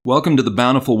Welcome to the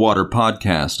Bountiful Water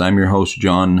Podcast. I'm your host,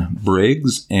 John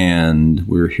Briggs, and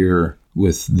we're here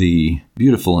with the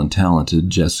beautiful and talented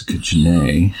Jessica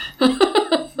Janae.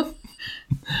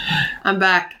 I'm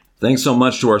back. Thanks so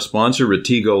much to our sponsor,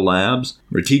 Retigo Labs.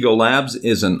 Retigo Labs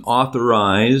is an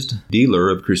authorized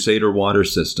dealer of Crusader water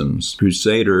systems.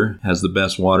 Crusader has the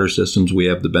best water systems. We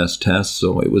have the best tests,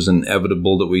 so it was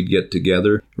inevitable that we'd get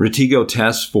together. Retigo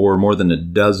tests for more than a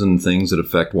dozen things that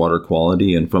affect water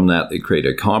quality, and from that, they create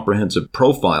a comprehensive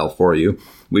profile for you.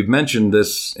 We've mentioned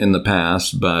this in the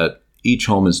past, but each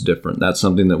home is different. That's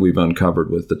something that we've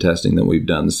uncovered with the testing that we've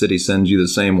done. The city sends you the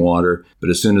same water, but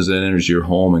as soon as it enters your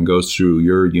home and goes through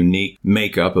your unique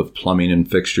makeup of plumbing and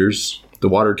fixtures, the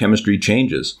water chemistry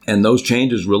changes. And those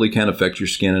changes really can affect your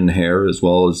skin and hair as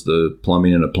well as the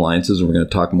plumbing and appliances. And we're going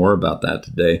to talk more about that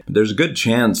today. There's a good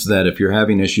chance that if you're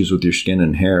having issues with your skin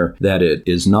and hair, that it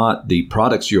is not the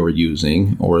products you're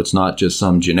using, or it's not just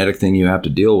some genetic thing you have to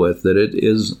deal with, that it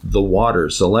is the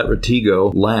water. So let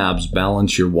Retigo Labs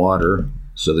balance your water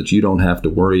so that you don't have to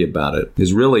worry about it.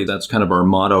 Because really, that's kind of our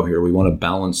motto here. We want to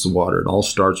balance the water. It all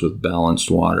starts with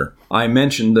balanced water. I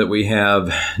mentioned that we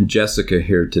have Jessica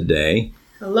here today.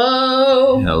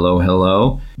 Hello.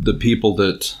 Hello. The people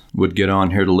that would get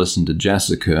on here to listen to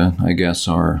Jessica, I guess,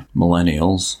 are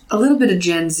millennials. A little bit of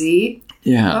Gen Z.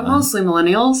 Yeah. But mostly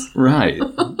millennials. Right.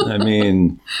 I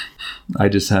mean, I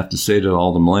just have to say to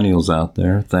all the millennials out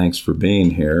there, thanks for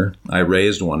being here. I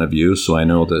raised one of you, so I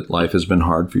know that life has been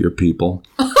hard for your people.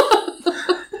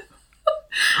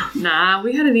 Nah,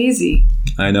 we had it easy.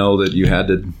 I know that you had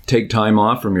to take time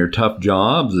off from your tough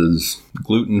jobs as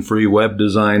gluten-free web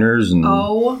designers and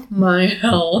oh my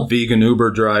hell, vegan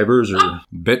Uber drivers or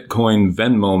Bitcoin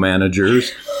Venmo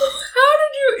managers.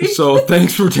 How did you? So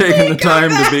thanks for taking the time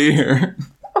to be here.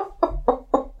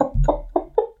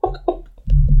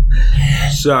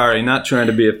 Sorry, not trying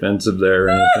to be offensive there or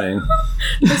anything.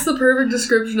 That's the perfect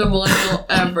description of millennial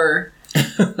ever.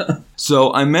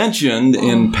 So I mentioned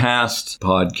in past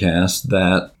podcasts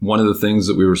that one of the things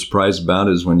that we were surprised about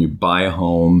is when you buy a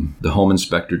home, the home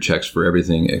inspector checks for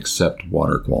everything except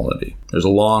water quality. There's a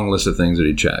long list of things that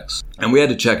he checks. And we had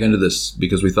to check into this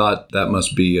because we thought that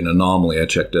must be an anomaly. I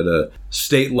checked at a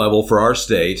state level for our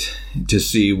state to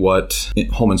see what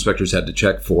home inspectors had to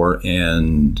check for,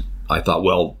 and I thought,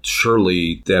 well,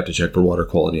 surely they have to check for water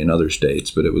quality in other states,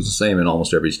 but it was the same in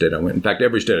almost every state I went. In fact,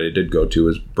 every state I did go to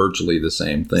is virtually the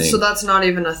same thing. So that's not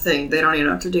even a thing. They don't even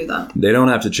have to do that. They don't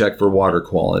have to check for water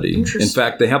quality. In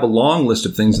fact, they have a long list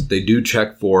of things that they do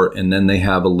check for, and then they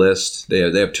have a list. They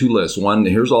have two lists. One,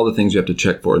 here's all the things you have to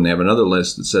check for, and they have another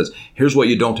list that says, here's what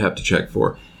you don't have to check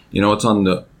for. You know, it's on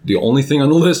the only thing on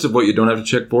the list of what you don't have to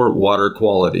check for, water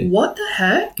quality. What the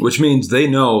heck? Which means they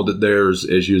know that there's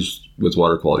issues with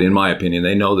water quality. In my opinion,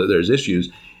 they know that there's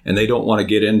issues, and they don't want to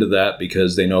get into that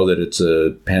because they know that it's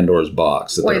a Pandora's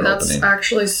box that they're opening. Wait, that's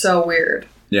actually so weird.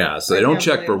 Yeah, so they don't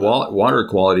check for water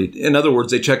quality. In other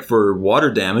words, they check for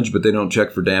water damage, but they don't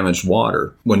check for damaged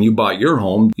water. When you bought your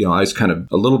home, you know, I was kind of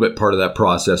a little bit part of that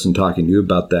process and talking to you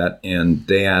about that, and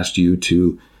they asked you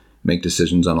to make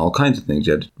decisions on all kinds of things.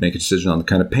 You had to make a decision on the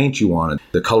kind of paint you wanted,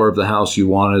 the color of the house you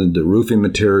wanted, the roofing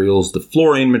materials, the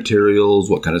flooring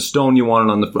materials, what kind of stone you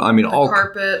wanted on the front. I mean, all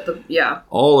carpet,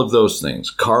 all of those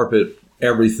things, carpet,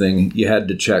 everything you had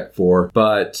to check for.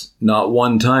 But not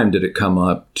one time did it come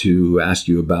up to ask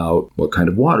you about what kind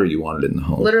of water you wanted in the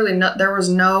home. Literally, there was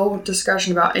no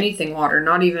discussion about anything water,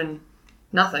 not even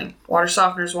nothing. Water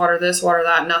softeners, water this, water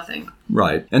that, nothing.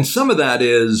 Right. And some of that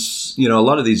is, you know, a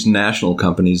lot of these national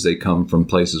companies, they come from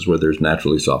places where there's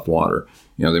naturally soft water.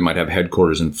 You know, they might have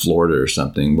headquarters in Florida or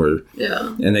something where,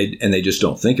 and they just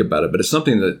don't think about it. But it's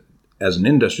something that as an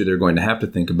industry, they're going to have to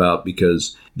think about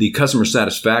because the customer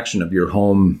satisfaction of your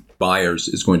home buyers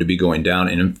is going to be going down.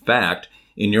 And in fact,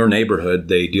 in your neighborhood,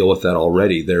 they deal with that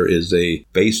already. There is a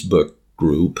Facebook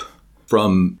group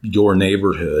from your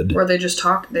neighborhood where they just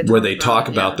talk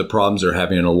about the problems they're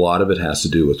having, and a lot of it has to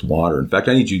do with water. In fact,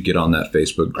 I need you to get on that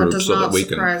Facebook group so that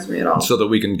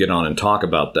we can get on and talk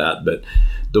about that. But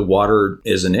the water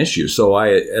is an issue. So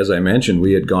as I mentioned,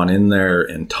 we had gone in there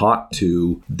and talked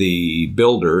to the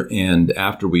builder, and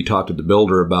after we talked to the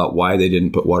builder about why they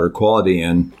didn't put water quality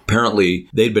in, apparently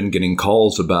they'd been getting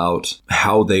calls about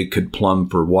how they could plumb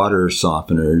for water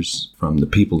softeners from the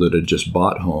people that had just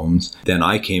bought homes. Then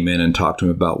I came in and talked to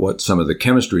him about what some of the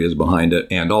chemistry is behind it,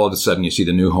 and all of a sudden you see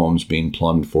the new homes being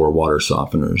plumbed for water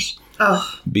softeners.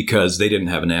 Oh. Because they didn't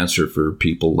have an answer for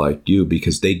people like you,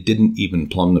 because they didn't even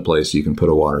plumb the place so you can put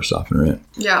a water softener in.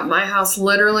 Yeah, my house,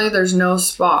 literally, there's no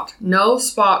spot. No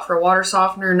spot for a water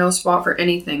softener, no spot for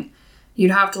anything.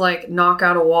 You'd have to, knock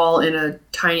out a wall in a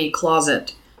tiny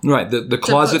closet Right. The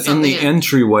closet in something the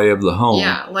entryway of the home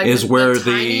is where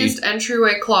the tiniest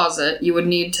entryway closet you would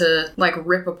need to like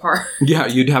rip apart. Yeah,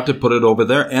 you'd have to put it over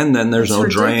there, and then there's no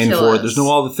drain for it. There's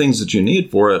all the things that you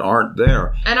need for it aren't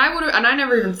there. And I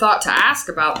never even thought to ask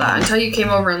about that until you came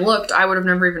over and looked. I would have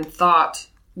never even thought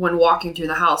when walking through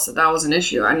the house that was an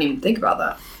issue. I didn't even think about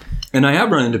that. And I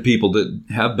have run into people that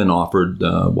have been offered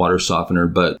water softener,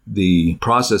 but the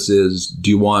process is, do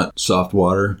you want soft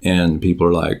water? And people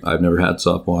are like, I've never had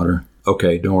soft water.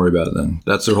 Okay, don't worry about it then.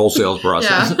 That's their whole sales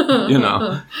process. You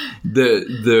know,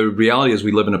 the reality is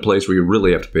we live in a place where you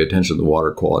really have to pay attention to the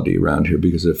water quality around here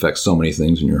because it affects so many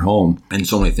things in your home and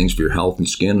so many things for your health and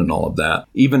skin and all of that.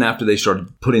 Even after they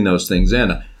started putting those things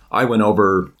in, I went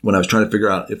over, when I was trying to figure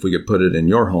out if we could put it in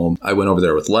your home, I went over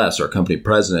there with Les, our company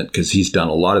president, because he's done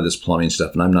a lot of this plumbing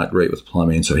stuff, and I'm not great with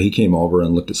plumbing. So he came over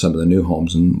and looked at some of the new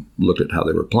homes and looked at how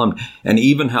they were plumbed. And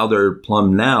even how they're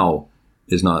plumbed now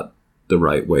is not the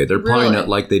right way. They're plumbing it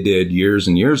like they did years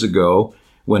and years ago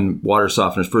when water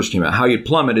softeners first came out. How you'd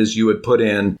plumb it is you would put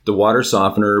in, the water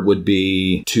softener would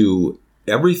be to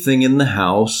everything in the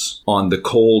house on the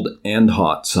cold and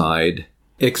hot side,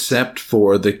 except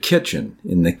for the kitchen.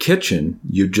 In the kitchen,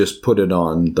 you just put it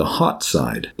on the hot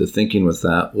side. The thinking with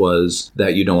that was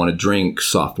that you don't want to drink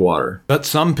soft water. But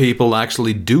some people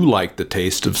actually do like the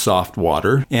taste of soft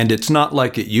water, and it's not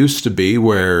like it used to be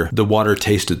where the water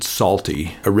tasted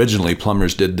salty. Originally,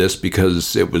 plumbers did this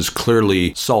because it was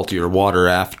clearly saltier water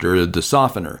after the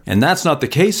softener. And that's not the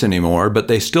case anymore, but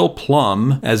they still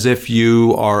plumb as if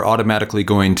you are automatically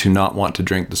going to not want to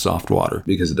drink the soft water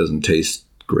because it doesn't taste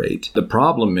great. The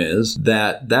problem is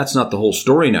that that's not the whole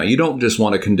story now. You don't just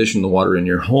want to condition the water in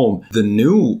your home. The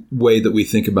new way that we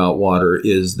think about water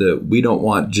is that we don't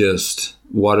want just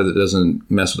water that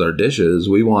doesn't mess with our dishes.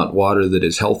 We want water that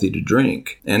is healthy to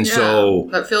drink. And so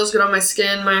that feels good on my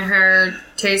skin, my hair,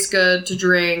 tastes good to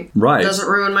drink. Right. Doesn't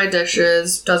ruin my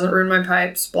dishes, doesn't ruin my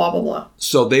pipes, blah, blah, blah.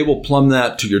 So they will plumb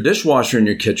that to your dishwasher in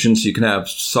your kitchen so you can have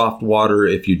soft water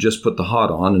if you just put the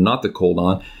hot on and not the cold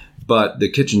on. But the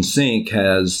kitchen sink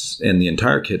has, and the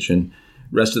entire kitchen,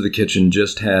 rest of the kitchen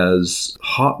just has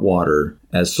hot water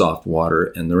as soft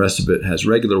water, and the rest of it has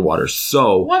regular water.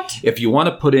 So if you want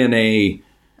to put in I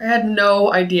had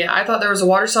no idea. I thought there was a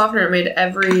water softener that made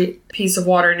every piece of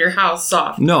water in your house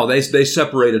soft. No, they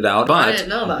separate it out. But I didn't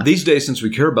know that. These days, since we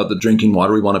care about the drinking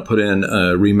water, we want to put in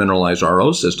a remineralized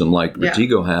RO system like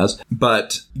Retigo has.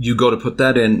 But you go to put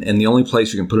that in, and the only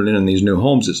place you can put it in these new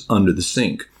homes is under the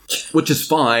sink. Which is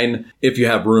fine if you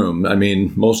have room. I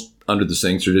mean, most under the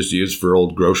sinks are just used for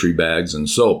old grocery bags and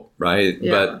soap, right?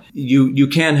 Yeah. But you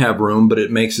can have room, but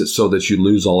it makes it so that you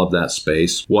lose all of that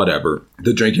space, whatever.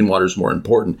 The drinking water is more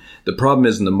important. The problem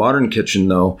is in the modern kitchen,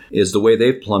 though, is the way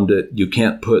they've plumbed it, you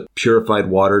can't put purified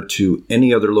water to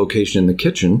any other location in the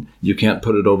kitchen. You can't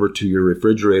put it over to your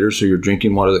refrigerator, so your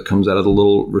drinking water that comes out of the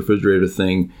little refrigerator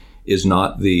thing is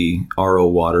not the RO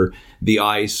water. The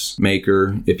ice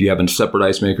maker, if you have a separate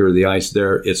ice maker or the ice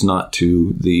there, it's not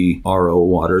to the RO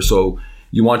water. So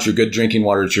you want your good drinking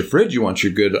water at your fridge. You want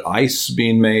your good ice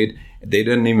being made. They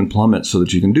didn't even plumb it so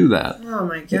that you can do that. Oh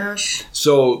my gosh.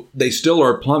 So they still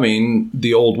are plumbing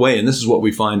the old way. And this is what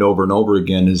we find over and over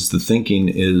again is the thinking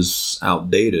is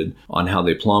outdated on how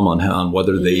they plumb, on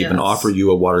whether they even offer you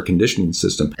a water conditioning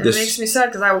system. It makes me sad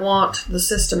because I want the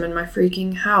system in my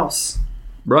freaking house.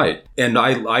 Right. And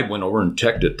I went over and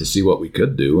checked it to see what we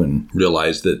could do and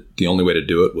realized that the only way to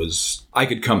do it was I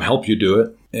could come help you do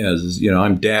it. As, you know,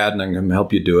 I'm dad and I can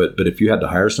help you do it. But if you had to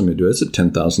hire somebody to do it, it's a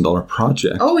 $10,000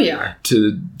 project. Oh, yeah.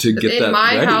 To get that in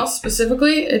my ready. house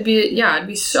specifically, it'd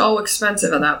be so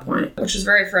expensive at that point, which is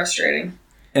very frustrating.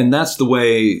 And that's the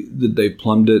way that they've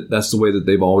plumbed it. That's the way that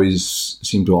they've always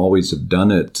seemed to always have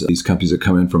done it. These companies that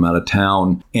come in from out of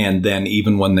town, and then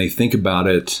even when they think about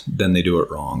it, then they do it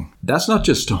wrong. That's not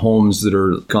just homes that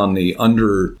are on the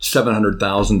under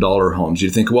 $700,000 homes. You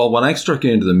think, well, when I start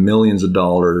getting into the millions of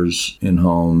dollars in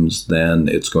homes, then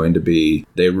it's going to be,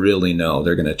 they really know.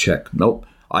 They're going to check. Nope.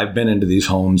 I've been into these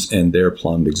homes and they're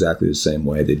plumbed exactly the same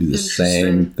way. They do the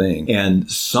same thing.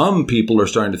 And some people are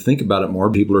starting to think about it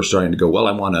more. People are starting to go, well,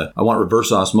 I want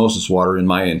reverse osmosis water in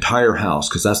my entire house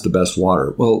because that's the best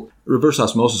water. Well, reverse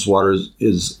osmosis water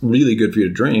is really good for you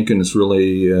to drink, and it's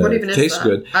really what even tastes is that?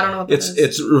 good. I don't know what that is.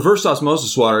 It's reverse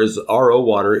osmosis water is RO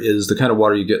water is the kind of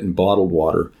water you get in bottled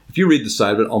water. If you read the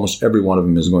side of it, almost every one of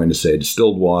them is going to say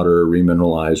distilled water,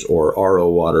 remineralized, or RO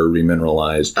water,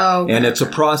 remineralized. Oh, okay. And it's a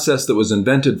process that was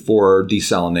invented for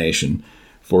desalination.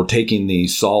 for taking the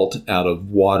salt out of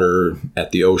water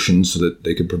at the ocean so that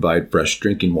they could provide fresh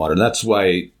drinking water. That's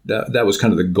why that was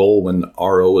kind of the goal when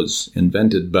RO was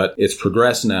invented. But it's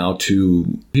progressed now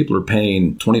to people are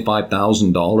paying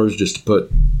 $25,000 just to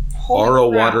put RO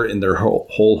water in their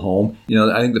whole home.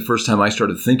 I think the first time I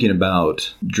started thinking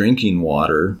about drinking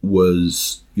water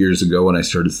was years ago when I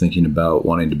started thinking about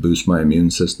wanting to boost my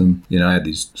immune system. I had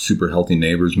these super healthy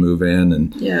neighbors move in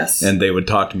and they would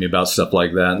talk to me about stuff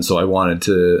like that. And so I wanted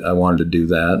to do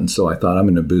that. And so I thought I'm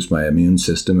going to boost my immune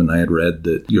system. And I had read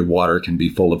that your water can be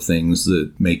full of things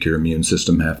that make your immune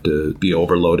system have to be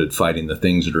overloaded fighting the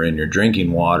things that are in your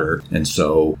drinking water. And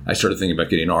so I started thinking about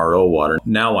getting RO water.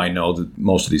 Now I know that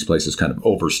most of these places kind of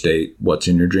overstate what's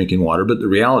in your drinking water. But the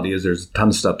reality is there's a ton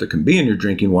of stuff that can be in your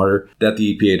drinking water that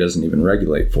the EPA doesn't even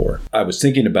regulate for. I was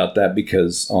thinking about that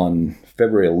because on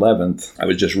February 11th, I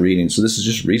was just reading, so this is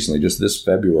just recently, just this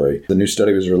February, the new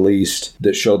study was released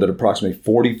that showed that approximately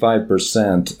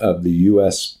 45% of the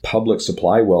U.S. public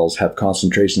supply wells have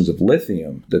concentrations of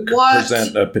lithium that could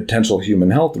present a potential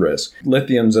human health risk.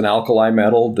 Lithium's an alkali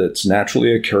metal that's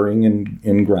naturally occurring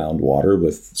in groundwater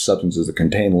with substances that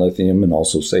contain lithium and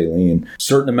also saline.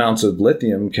 Certain amounts of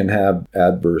lithium can have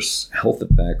adverse health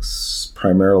effects,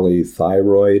 primarily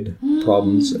thyroid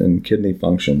problems and kidney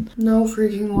function. No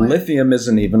freaking way. Lithium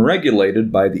isn't even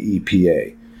regulated by the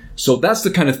EPA. So that's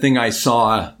the kind of thing I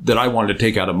saw that I wanted to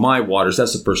take out of my waters.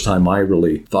 That's the first time I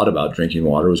really thought about drinking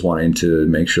water, was wanting to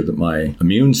make sure that my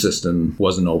immune system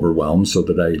wasn't overwhelmed so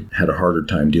that I had a harder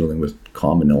time dealing with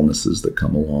common illnesses that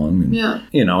come along. And,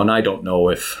 and I don't know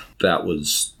if that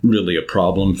was really a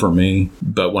problem for me.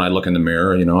 But when I look in the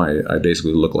mirror, I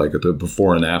basically look like the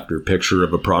before and after picture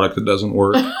of a product that doesn't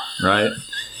work, right?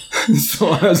 So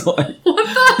I was like, what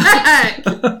the heck?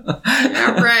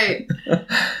 Yeah, right.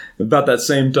 About that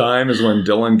same time is when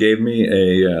Dylan gave me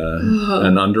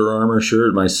an Under Armour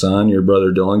shirt. My son, your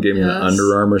brother Dylan, gave me an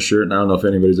Under Armour shirt. And I don't know if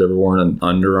anybody's ever worn an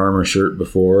Under Armour shirt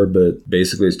before, but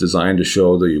basically it's designed to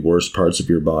show the worst parts of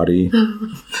your body.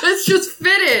 It's just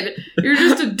fitted. You're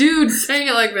just a dude saying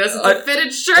it like this. It's a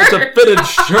fitted shirt. It's a fitted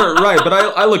shirt, right. But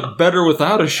I look better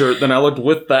without a shirt than I looked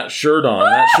with that shirt on.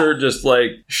 That shirt just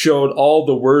showed all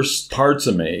the worst parts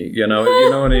of me.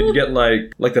 And you'd get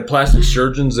like the plastic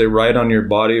surgeons, they write on your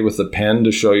body with a pen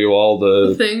to show you all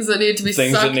the things that need to be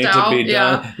things sucked that need out. to be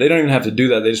done. Yeah. They don't even have to do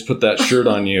that. They just put that shirt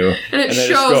on you. and it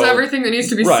shows everything that needs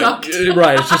to be sucked out.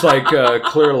 Right. It's just like,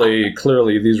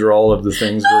 clearly, these are all of the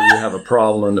things where you have a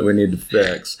problem that we need to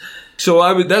fix.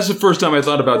 So that's the first time I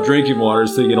thought about drinking water,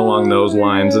 is thinking along those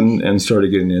lines and started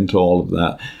getting into all of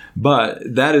that. But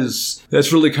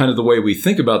that's really kind of the way we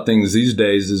think about things these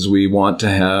days, is we want to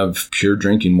have pure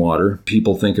drinking water.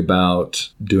 People think about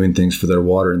doing things for their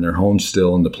water in their homes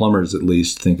still, and the plumbers at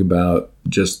least think about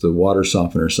just the water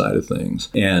softener side of things.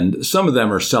 And some of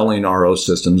them are selling RO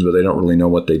systems, but they don't really know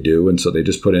what they do. And so they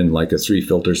just put in like a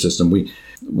 3-filter system.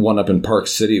 One up in Park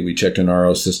City, we checked an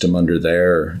RO system under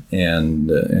there, and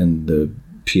the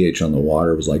pH on the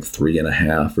water was like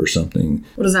 3.5 or something.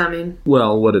 What does that mean?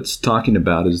 Well, what it's talking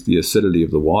about is the acidity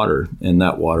of the water, and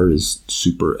that water is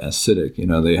super acidic.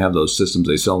 They have those systems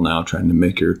they sell now trying to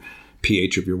make your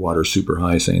pH of your water super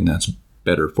high, saying that's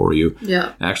better for you.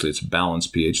 Yeah. Actually, it's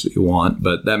balanced pH that you want,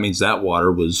 but that means that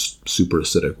water was super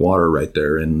acidic water right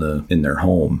there in their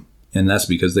home. And that's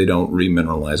because they don't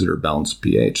remineralize it or balance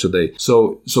pH.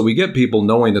 So we get people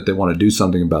knowing that they want to do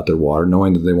something about their water,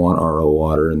 knowing that they want RO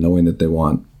water, and knowing that they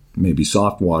want maybe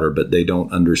soft water, but they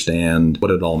don't understand what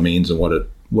it all means and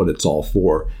what it's all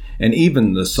for. And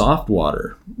even the soft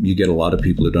water, you get a lot of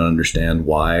people who don't understand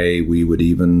why we would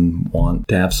even want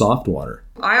to have soft water.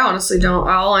 I honestly don't.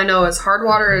 All I know is hard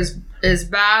water is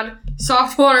bad,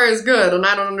 soft water is good, and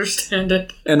I don't understand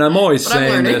it. And I'm always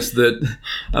saying this,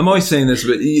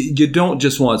 but you don't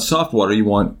just want soft water, you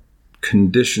want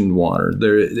conditioned water.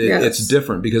 It's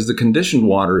different, because the conditioned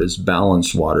water is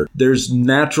balanced water. There's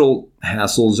natural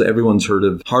hassles. Everyone's heard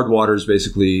of hard water is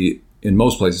basically, in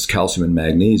most places, calcium and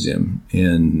magnesium.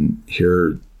 And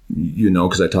here,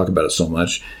 because I talk about it so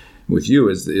much with you,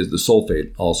 is the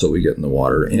sulfate also we get in the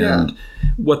water. And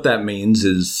what that means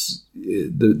is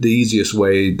the easiest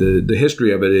way, the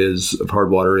history of it is, of hard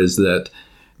water, is that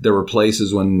there were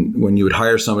places when you would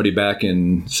hire somebody back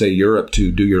in, say, Europe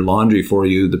to do your laundry for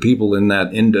you, the people in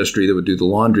that industry that would do the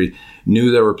laundry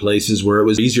knew there were places where it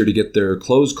was easier to get their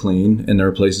clothes clean, and there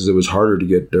were places it was harder to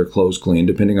get their clothes clean,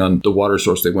 depending on the water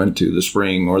source they went to, the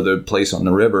spring or the place on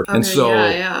the river. Okay, and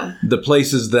so the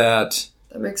places that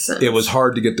That makes sense. It was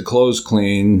hard to get the clothes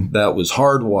clean. That was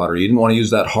hard water. You didn't want to use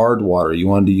that hard water. You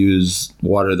wanted to use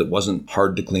water that wasn't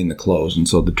hard to clean the clothes. And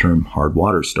so the term hard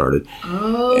water started.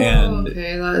 Oh,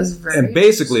 okay. That is very And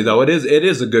basically, though, it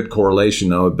is a good correlation,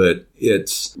 though, but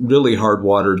it's really hard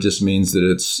water just means that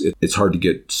it's hard to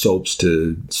get soaps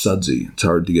to sudsy. It's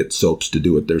hard to get soaps to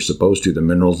do what they're supposed to. The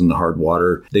minerals in the hard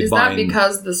water, they bind. Is that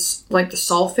because the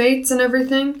sulfates and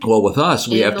everything? Well, with us,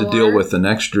 we have to deal with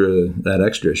that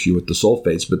extra issue with the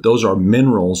sulfates, but those are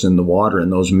minerals in the water,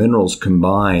 and those minerals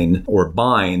combine or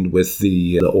bind with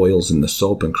the oils in the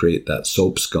soap and create that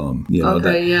soap scum.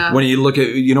 When you look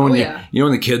at,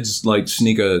 when the kids like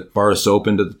sneak a bar of soap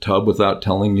into the tub without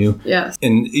telling you? Yes.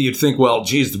 And you'd think, well,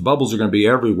 geez, the bubbles are going to be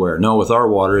everywhere. No, with our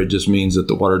water, it just means that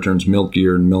the water turns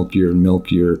milkier and milkier and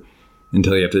milkier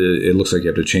until it looks like you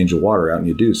have to change the water out, and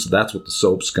you do. So that's what the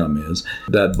soap scum is.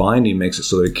 That binding makes it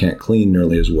so that it can't clean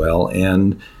nearly as well,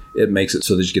 and it makes it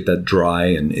so that you get that dry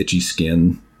and itchy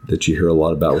skin that you hear a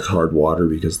lot about with hard water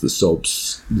because the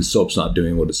soap's not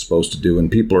doing what it's supposed to do. And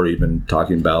people are even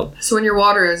talking about... So when your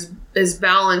water is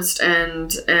balanced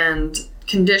and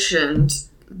conditioned,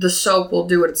 the soap will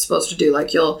do what it's supposed to do.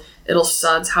 Like it'll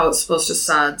suds how it's supposed to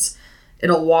suds.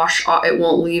 It'll wash off. It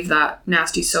won't leave that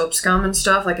nasty soap scum and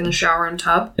stuff like in the shower and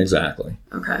tub. Exactly.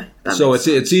 Okay. So it's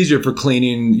easier for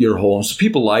cleaning your home. So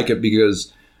people like it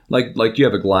because like you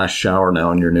have a glass shower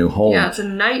now in your new home. Yeah, it's a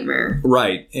nightmare.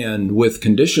 Right. And with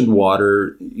conditioned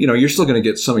water, you're still going to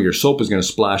get some of your soap is going to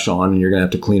splash on and you're going to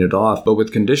have to clean it off. But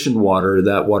with conditioned water,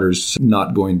 that water's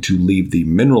not going to leave the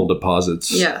mineral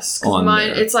deposits. Yes. On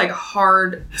mine, there. it's like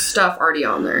hard stuff already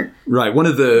on there. Right.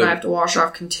 I have to wash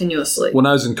off continuously. When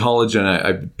I was in college and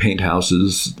I paint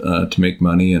houses to make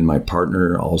money, and my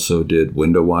partner also did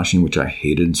window washing, which I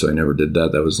hated, so I never did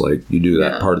that. That was like, you do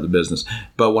that part of the business.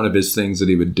 But one of his things that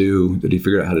he would do, that he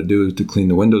figured out how to do to clean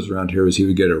the windows around here, was he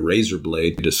would get a razor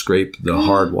blade to scrape the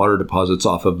hard water deposits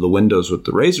off of the windows with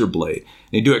the razor blade.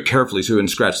 And he'd do it carefully so he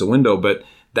wouldn't scratch the window, but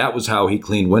that was how he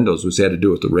cleaned windows, was he had to do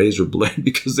it with the razor blade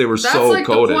because they were so coated. That's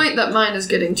like the point that mine is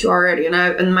getting to already,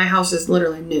 and my house is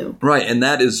literally new. Right, and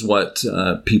that is what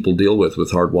people deal with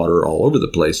hard water all over the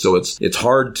place. So it's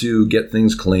hard to get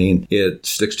things clean. It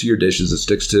sticks to your dishes. It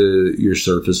sticks to your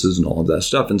surfaces and all of that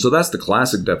stuff. And so that's the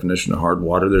classic definition of hard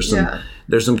water. There's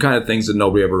some kind of things that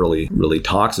nobody ever really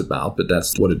talks about, but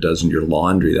that's what it does in your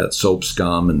laundry. That soap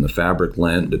scum and the fabric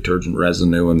lint, detergent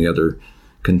residue, and the other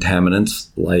contaminants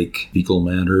like fecal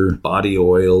matter, body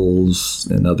oils,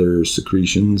 and other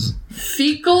secretions.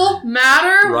 Fecal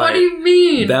matter? Right. What do you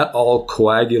mean? That all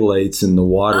coagulates in the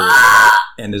water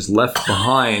and is left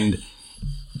behind.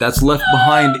 That's left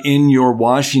behind in your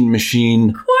washing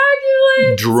machine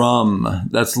drum.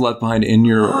 That's left behind in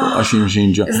your washing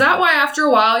machine drum. Is that why after a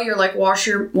while your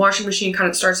washing machine kind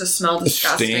of starts to smell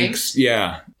disgusting? Stinks,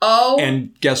 yeah. Oh.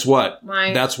 And guess what?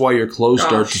 That's why your clothes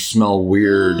start to smell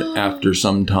weird after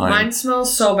some time. Mine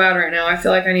smells so bad right now. I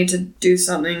feel like I need to do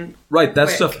something. Right, that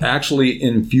stuff actually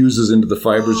infuses into the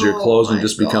fibers of your clothes and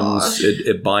just becomes,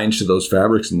 it binds to those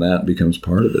fabrics, and that becomes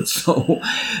part of it.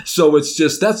 So it's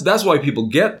just, that's why people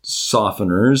get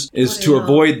softeners, is to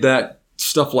avoid that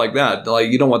stuff like that.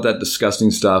 Like, you don't want that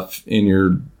disgusting stuff in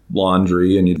your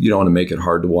laundry, and you don't want to make it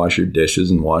hard to wash your dishes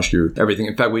and wash your everything.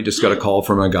 In fact, we just got a call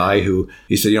from a guy who,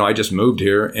 he said, I just moved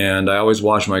here and I always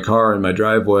wash my car in my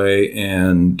driveway,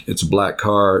 and it's a black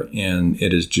car and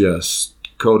it is just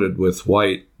coated with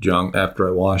white junk after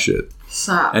I wash it.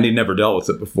 And he'd never dealt with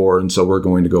it before, and so we're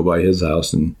going to go by his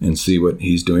house and see what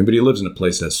he's doing. But he lives in a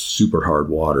place that's super hard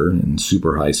water and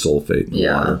super high sulfate in the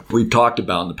water. We've talked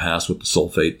about in the past what the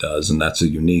sulfate does, and that's a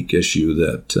unique issue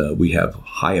that we have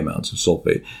high amounts of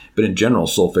sulfate. But in general,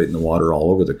 sulfate in the water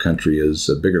all over the country is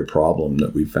a bigger problem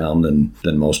that we found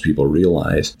than most people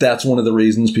realize. That's one of the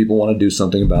reasons people want to do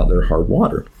something about their hard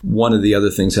water. One of the other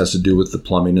things has to do with the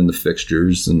plumbing and the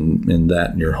fixtures and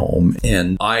that in your home.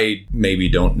 And I maybe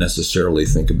don't necessarily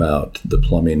think about the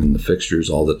plumbing and the fixtures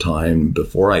all the time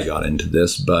before I got into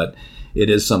this, but it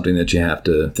is something that you have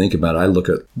to think about. I look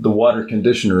at the water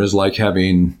conditioner as like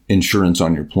having insurance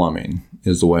on your plumbing,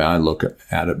 is the way I look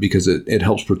at it, because it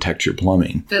helps protect your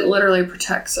plumbing. It literally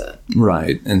protects it.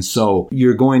 Right. And so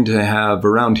you're going to have,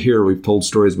 around here, we've told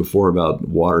stories before about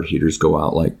water heaters go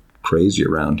out like crazy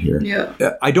around here. Yeah.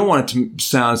 I don't want it to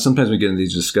sound, sometimes we get into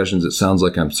these discussions, it sounds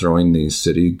like I'm throwing these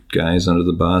city guys under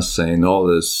the bus saying,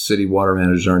 the city water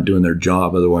managers aren't doing their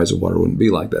job, otherwise the water wouldn't be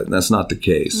like that. And that's not the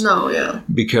case. No, yeah.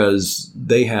 Because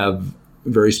they have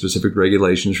very specific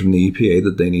regulations from the EPA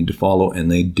that they need to follow,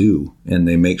 and they do. And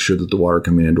they make sure that the water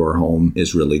coming into our home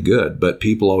is really good. But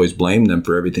people always blame them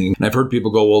for everything. And I've heard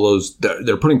people go,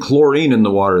 they're putting chlorine in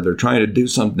the water. They're trying to do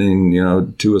something,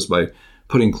 to us by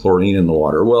putting chlorine in the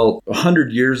water? Well,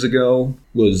 100 years ago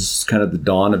was kind of the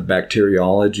dawn of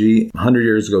bacteriology. 100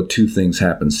 years ago, two things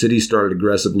happened. Cities started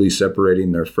aggressively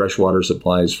separating their freshwater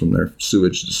supplies from their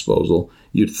sewage disposal.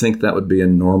 You'd think that would be a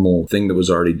normal thing that was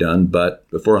already done, but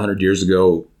before 100 years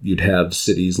ago, you'd have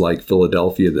cities like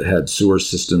Philadelphia that had sewer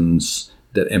systems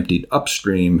that emptied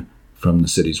upstream from the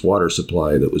city's water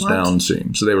supply that was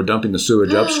downstream. So they were dumping the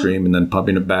sewage upstream and then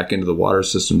pumping it back into the water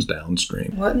systems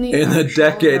downstream. What in the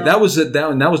decade, that was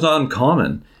not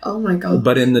uncommon. Oh my God.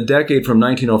 But in the decade from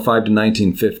 1905 to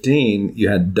 1915, you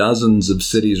had dozens of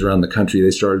cities around the country. They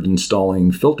started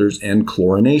installing filters and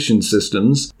chlorination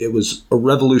systems. It was a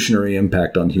revolutionary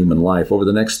impact on human life. Over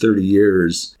the next 30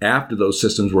 years, after those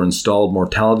systems were installed,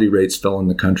 mortality rates fell in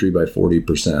the country by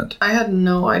 40%. I had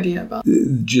no idea about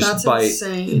that. Just by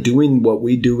insane. Doing what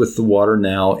we do with the water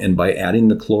now and by adding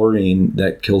the chlorine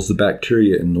that kills the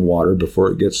bacteria in the water before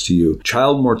it gets to you.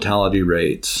 Child mortality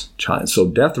rates, so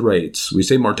death rates, we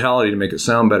say mortality to make it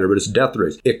sound better, but it's death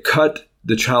rates. It cut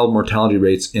the child mortality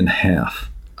rates in half.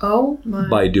 Oh my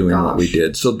by doing gosh. what we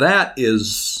did. So that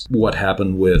is what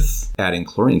happened with adding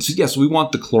chlorine. So yes, we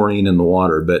want the chlorine in the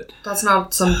water, but that's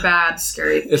not some bad,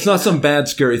 scary thing. It's not some bad,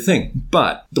 scary thing.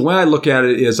 But the way I look at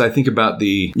it is I think about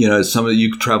some of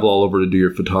you travel all over to do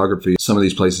your photography. Some of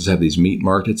these places have these meat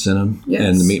markets in them. Yes.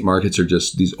 And the meat markets are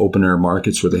just these open air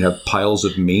markets where they have piles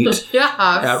of meat. Yeah,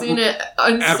 I've seen it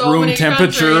in at so room many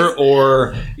temperature countries.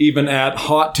 or even at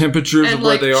hot temperatures And of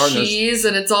where like they are. cheese,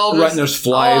 and it's all this, right, and there's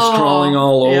flies crawling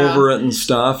all over it and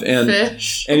stuff. And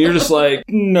fish. And you're just like,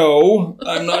 no,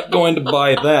 I'm not going to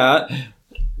buy that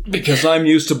because I'm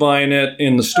used to buying it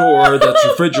in the store that's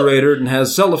refrigerated and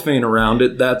has cellophane around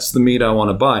it. That's the meat I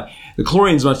want to buy. The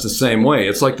chlorine's much the same way.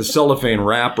 It's like the cellophane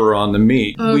wrapper on the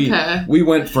meat. Okay. We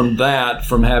went from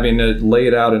having it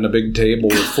laid out in a big table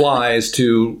with flies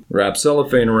to wrap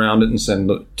cellophane around it and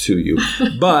send it to you.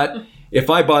 But if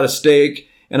I bought a steak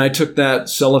and I took that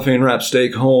cellophane wrapped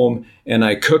steak home and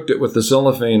I cooked it with the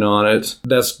cellophane on it,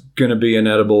 that's going to be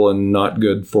inedible and not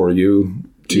good for you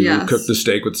to cook the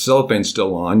steak with the cellophane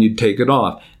still on. You'd take it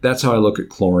off. That's how I look at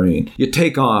chlorine. You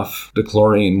take off the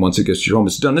chlorine once it gets to your home.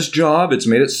 It's done its job. It's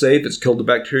made it safe. It's killed the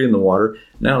bacteria in the water.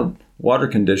 Now, water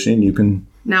conditioning, you can...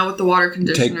 Now with the water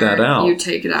conditioner, take that out. You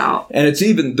take it out. And it's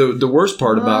even the worst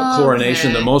part about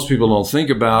chlorination that most people don't think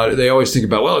about. They always think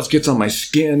about, well, it gets on my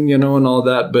skin, and all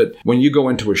that. But when you go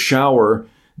into a shower,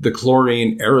 the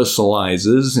chlorine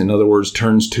aerosolizes, in other words,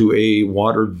 turns to a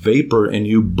water vapor, and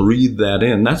you breathe that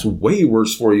in. That's way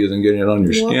worse for you than getting it on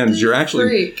your skin, because you're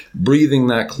actually breathing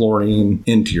that chlorine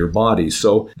into your body.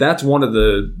 So that's one of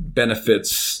the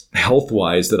benefits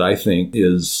health-wise that I think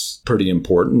is pretty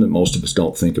important that most of us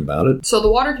don't think about it. So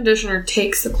the water conditioner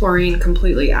takes the chlorine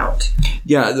completely out.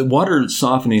 Yeah, the water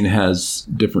softening has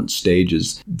different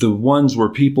stages. The ones where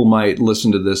people might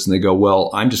listen to this and they go, well,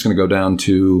 I'm just going to go down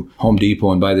to Home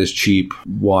Depot and buy this cheap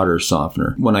water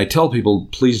softener. When I tell people,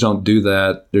 please don't do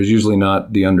that, there's usually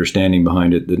not the understanding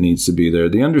behind it that needs to be there.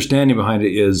 The understanding behind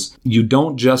it is you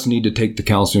don't just need to take the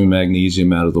calcium and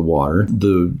magnesium out of the water.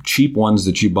 The cheap ones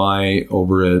that you buy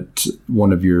over at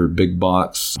one of your big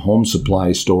box home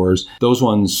supply stores, those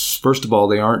ones, first of all,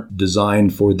 they aren't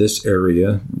designed for this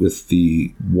area with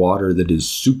the water that is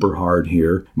super hard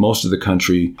here. Most of the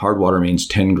country, hard water means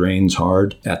 10 grains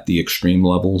hard at the extreme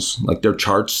levels. Like their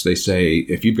charts, they say,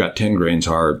 if you've got 10 grains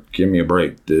hard, give me a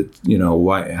break.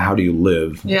 How do you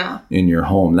live in your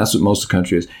home? That's what most of the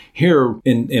country is. Here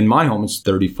in my home, it's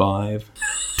 35,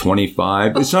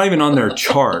 25. It's not even on their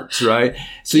charts, right?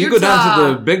 So you go down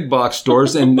to the big box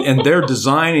stores and they're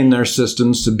designing their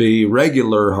systems to be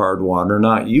regular hard water,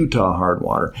 not Utah hard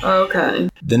water. Okay.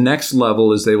 The next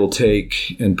level is they will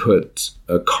take and put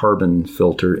a carbon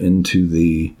filter into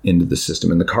the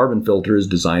system. And the carbon filter is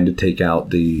designed to take out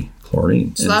the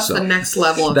chlorine. So that's the next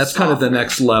level. That's kind of the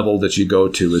next level that you go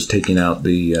to, is taking out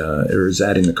is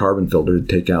adding the carbon filter to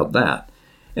take out that.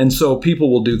 And so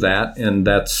people will do that, and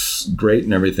that's great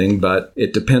and everything, but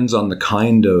it depends on the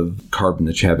kind of carbon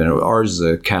that you have in it. Ours is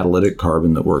a catalytic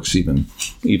carbon that works even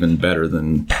better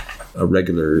than a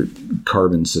regular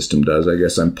carbon system does. I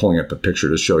guess I'm pulling up a picture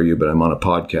to show you, but I'm on a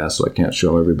podcast, so I can't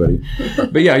show everybody.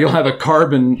 But yeah, you'll have a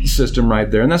carbon system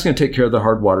right there, and that's going to take care of the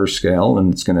hard water scale,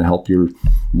 and it's going to help your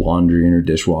laundry and your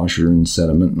dishwasher and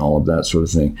sediment and all of that sort of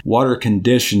thing. Water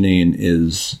conditioning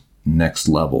is next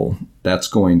level. That's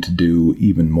going to do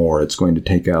even more. It's going to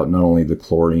take out not only the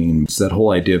chlorine, it's that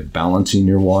whole idea of balancing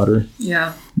your water.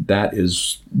 Yeah. That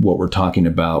is what we're talking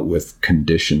about with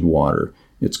conditioned water.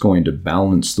 It's going to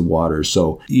balance the water.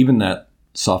 So even that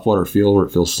soft water feel where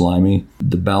it feels slimy.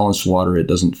 The balanced water, it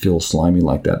doesn't feel slimy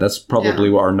like that. That's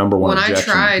probably our number one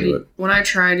objection to it. When I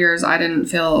tried yours, I didn't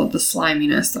feel the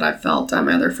sliminess that I felt at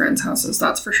my other friends' houses.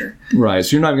 That's for sure. Right.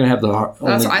 So you're not going to have the...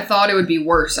 I thought it would be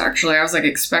worse, actually. I was like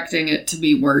expecting it to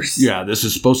be worse. Yeah, this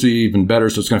is supposed to be even better,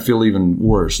 so it's going to feel even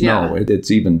worse. Yeah. No,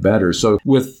 it's even better. So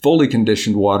with fully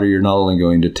conditioned water, you're not only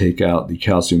going to take out the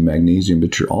calcium, magnesium,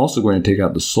 but you're also going to take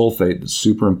out the sulfate that's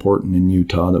super important in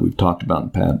Utah that we've talked about in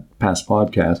past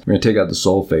podcasts. We're going to take out the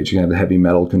sulfates. You can have the heavy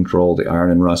metal control, the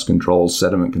iron and rust control,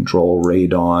 sediment control,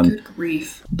 radon. Good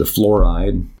grief. The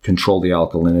fluoride, control the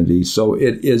alkalinity. So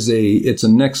it's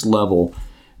a next level.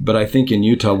 But I think in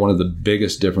Utah, one of the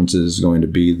biggest differences is going to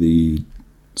be the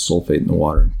sulfate in the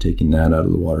water, taking that out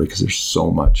of the water, because there's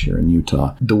so much here in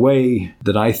Utah. The way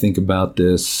that I think about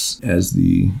this as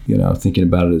thinking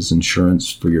about it as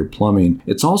insurance for your plumbing,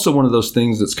 it's also one of those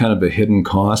things that's kind of a hidden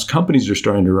cost. Companies are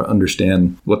starting to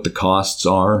understand what the costs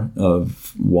are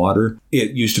of water.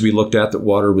 It used to be looked at that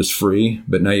water was free,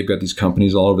 but now you've got these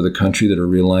companies all over the country that are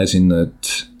realizing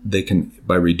that they can,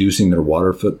 by reducing their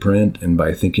water footprint and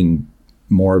by thinking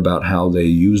more about how they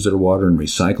use their water and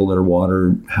recycle their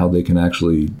water, how they can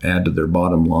actually add to their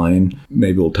bottom line.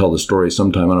 Maybe we'll tell the story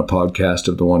sometime on a podcast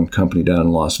of the one company down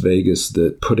in Las Vegas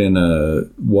that put in a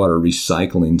water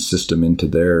recycling system into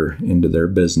their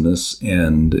business,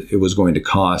 and it was going to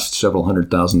cost several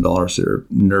 $100,000. They were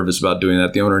nervous about doing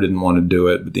that. The owner didn't want to do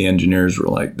it, but the engineers were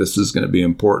like, this is going to be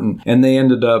important. And they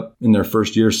ended up in their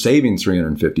first year saving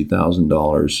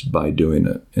 $350,000 by doing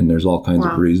it. And there's all kinds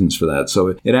of reasons for that.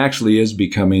 So it actually is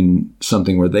becoming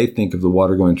something where they think of the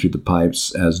water going through the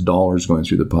pipes as dollars going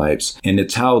through the pipes. And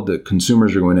it's how the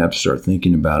consumers are going to have to start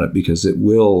thinking about it, because it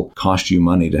will cost you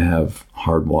money to have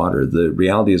hard water. The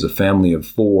reality is a family of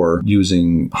 4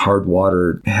 using hard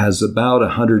water has about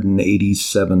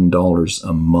 $187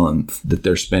 a month that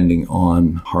they're spending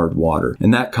on hard water.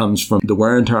 And that comes from the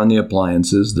wear and tear on the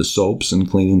appliances, the soaps and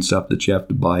cleaning stuff that you have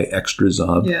to buy extras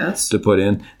of to put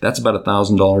in. That's about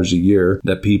 $1,000 a year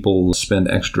that people spend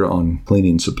extra on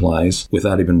cleaning supplies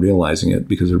without even realizing it,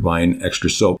 because they're buying extra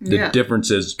soap. The difference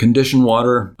is conditioned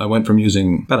water. I went from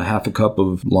using about a half a cup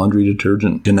of laundry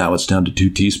detergent to now it's down to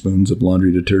 2 teaspoons of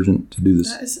laundry detergent to do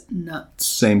this. That is nuts.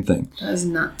 Same thing. That is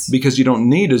nuts. Because you don't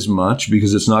need as much,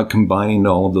 because it's not combining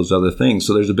all of those other things.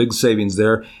 So there's a big savings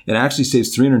there. It actually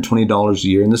saves $320 a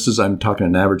year. And this is, I'm talking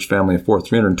an average family of 4,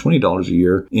 $320 a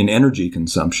year in energy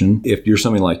consumption. If you're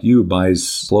somebody like you,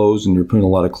 buys clothes and you're putting a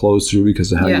lot of clothes through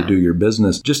because of how you do your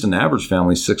business, just an average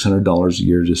family, $600 a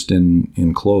year just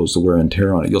in clothes, the wear and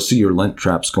tear on it. You'll see your lint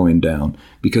traps going down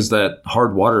because that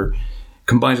hard water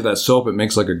combined with that soap, it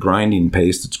makes like a grinding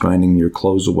paste that's grinding your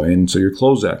clothes away. And so your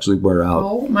clothes actually wear out.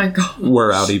 Oh my God.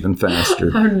 Wear out even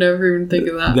faster. I would never even think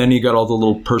of that. Then you got all the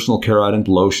little personal care items,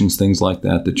 lotions, things like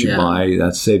that you buy.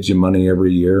 That saves you money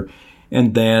every year.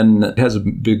 And then it has a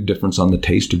big difference on the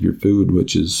taste of your food,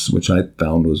 which I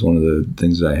found was one of the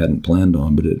things that I hadn't planned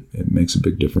on, but it makes a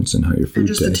big difference in how your food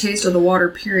tastes. And just the taste of the water,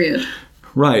 period.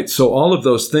 Right. So all of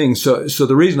those things. So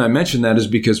the reason I mention that is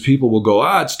because people will go,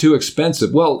 it's too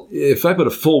expensive. Well, if I put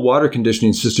a full water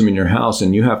conditioning system in your house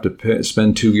and you have to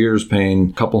spend 2 years paying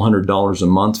a couple $100 a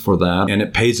month for that, and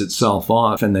it pays itself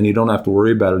off, and then you don't have to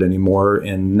worry about it anymore,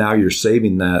 and now you're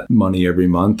saving that money every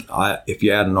month. If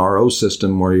you add an RO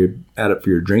system where you add it for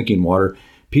your drinking water,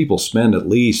 people spend at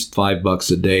least $5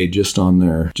 a day just on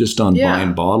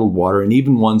buying bottled water, and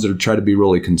even ones that try to be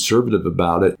really conservative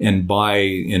about it and buy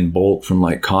in bulk from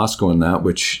like Costco and that,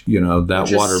 which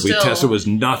water we tested was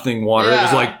nothing water. It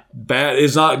was like bad.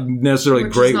 It's not necessarily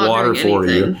great water for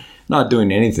you. Not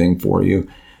doing anything for you.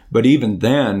 But even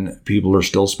then, people are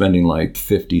still spending like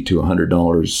 $50 to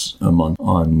 $100 a month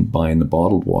on buying the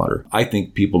bottled water. I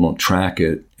think people don't track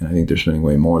it, and I think they're spending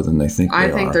way more than they think they are.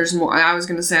 I think there's more. I was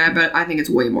going to say, I think it's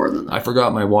way more than that. I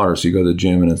forgot my water, so you go to the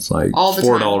gym and it's like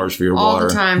 $4 for your water. All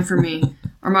the time for me.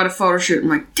 I'm at a photo shoot. I'm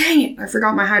like, dang it, I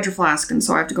forgot my Hydro Flask, and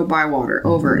so I have to go buy water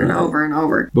over and over and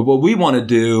over. But what we want to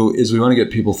do is we want to get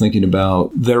people thinking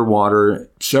about their water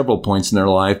several points in their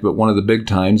life, but one of the big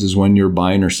times is when you're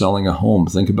buying or selling a home.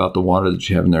 Think about the water that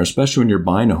you have in there, especially when you're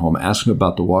buying a home. Ask them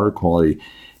about the water quality.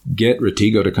 Get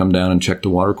Retigo to come down and check the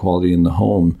water quality in the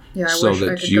home so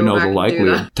that you know the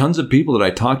likelihood. Tons of people that I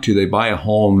talk to, they buy a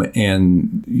home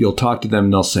and you'll talk to them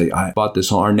and they'll say, I bought this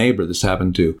home. Our neighbor, this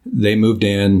happened to. They moved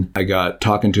in. I got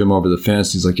talking to him over the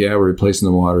fence. He's like, yeah, we're replacing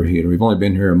the water heater. We've only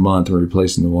been here a month. We're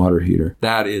replacing the water heater.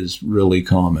 That is really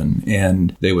common.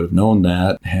 And they would have known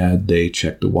that had they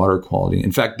checked the water quality.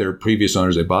 In fact, their previous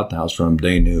owners they bought the house from,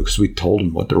 they knew because we told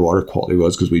them what their water quality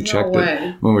was because we checked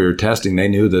it when we were testing. They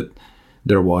knew that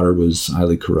their water was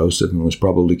highly corrosive and was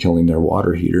probably killing their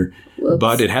water heater. Whoops.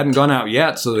 But it hadn't gone out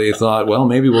yet, so they thought, well,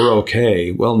 maybe we're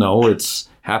okay. Well, no, it's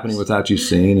happening without you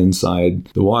seeing inside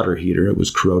the water heater. It was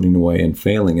corroding away and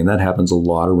failing, and that happens a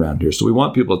lot around here. So we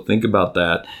want people to think about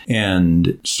that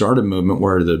and start a movement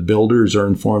where the builders are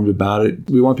informed about it.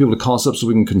 We want people to call us up so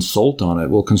we can consult on it.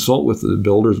 We'll consult with the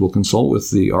builders, we'll consult with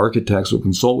the architects, we'll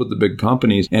consult with the big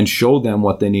companies and show them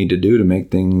what they need to do to make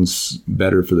things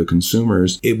better for the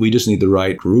consumers. We just need the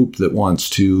right group that wants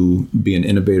to be an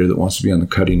innovator, that wants to be on the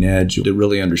cutting edge, that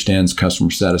really understands customer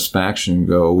satisfaction and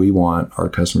go, we want our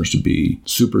customers to be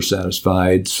super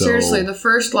satisfied. So seriously, the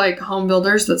first home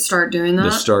builders that start doing that,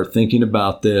 to start thinking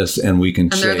about this, and we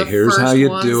can say, the here's first how you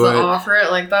ones do that it. Offer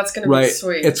it, that's going to be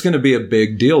sweet. It's going to be a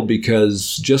big deal,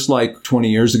 because just like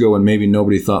 20 years ago when maybe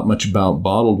nobody thought much about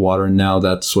bottled water, and now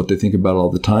that's what they think about all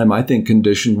the time, I think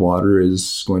conditioned water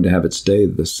is going to have its day,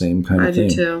 the same kind of thing. I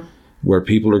do too. Where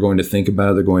people are going to think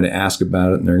about it, they're going to ask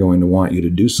about it, and they're going to want you to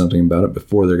do something about it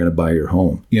before they're going to buy your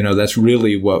home. That's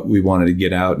really what we wanted to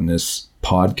get out in this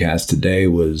podcast today,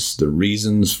 was the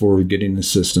reasons for getting the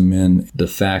system in, the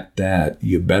fact that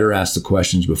you better ask the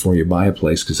questions before you buy a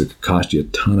place, because it could cost you a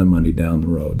ton of money down the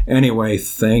road. Anyway,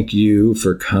 thank you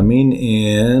for coming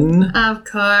in. Of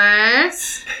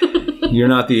course. You're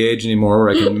not the age anymore where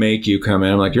I can make you come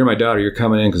in. I'm like, you're my daughter, you're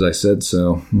coming in because I said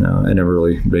so. No, I never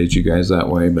really raised you guys that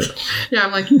way, but yeah,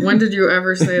 I'm like, when did you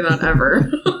ever say that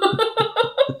ever?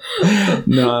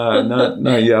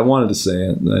 No, yeah, I wanted to say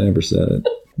it. I never said it.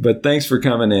 But thanks for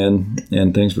coming in,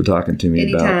 and thanks for talking to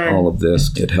me about all of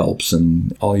this. It helps.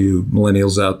 And all you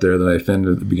millennials out there that I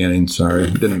offended at the beginning, sorry.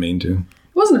 Didn't mean to. It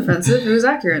wasn't offensive. It was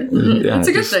accurate. Yeah, it's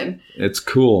a good thing. It's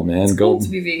cool, man. It's cool to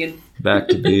be vegan. Back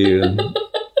to be...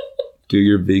 do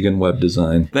your vegan web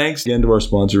design. Thanks again to our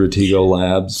sponsor, Retigo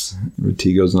Labs.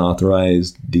 Retigo is an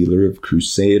authorized dealer of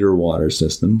Crusader water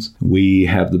systems. We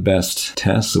have the best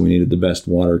tests, so we needed the best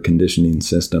water conditioning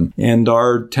system. And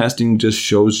our testing just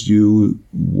shows you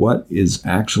what is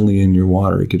actually in your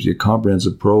water. It gives you a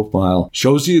comprehensive profile,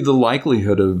 shows you the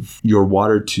likelihood of your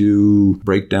water to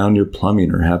break down your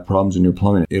plumbing or have problems in your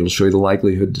plumbing. It'll show you the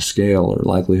likelihood to scale or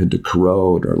likelihood to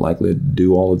corrode or likelihood to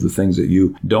do all of the things that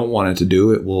you don't want it to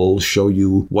do. It will show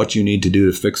you what you need to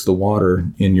do to fix the water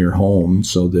in your home,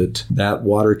 so that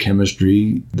water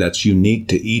chemistry that's unique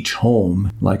to each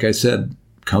home, like I said,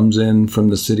 comes in from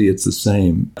the city, it's the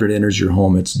same. After it enters your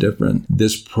home, it's different.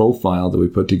 This profile that we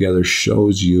put together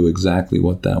shows you exactly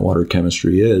what that water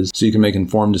chemistry is, so you can make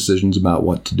informed decisions about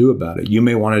what to do about it. You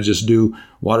may want to just do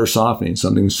water softening,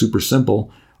 something super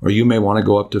simple, or you may want to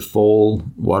go up to full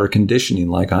water conditioning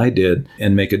like I did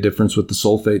and make a difference with the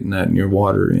sulfate in that in your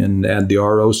water and add the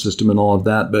RO system and all of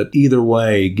that. But either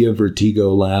way, give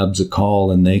Retigo Labs a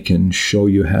call and they can show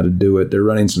you how to do it. They're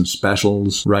running some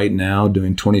specials right now,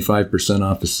 doing 25%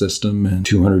 off a system and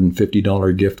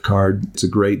 $250 gift card. It's a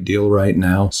great deal right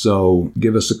now. So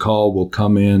give us a call. We'll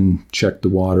come in, check the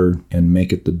water, and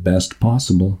make it the best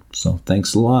possible. So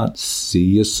thanks a lot. See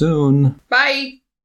you soon. Bye.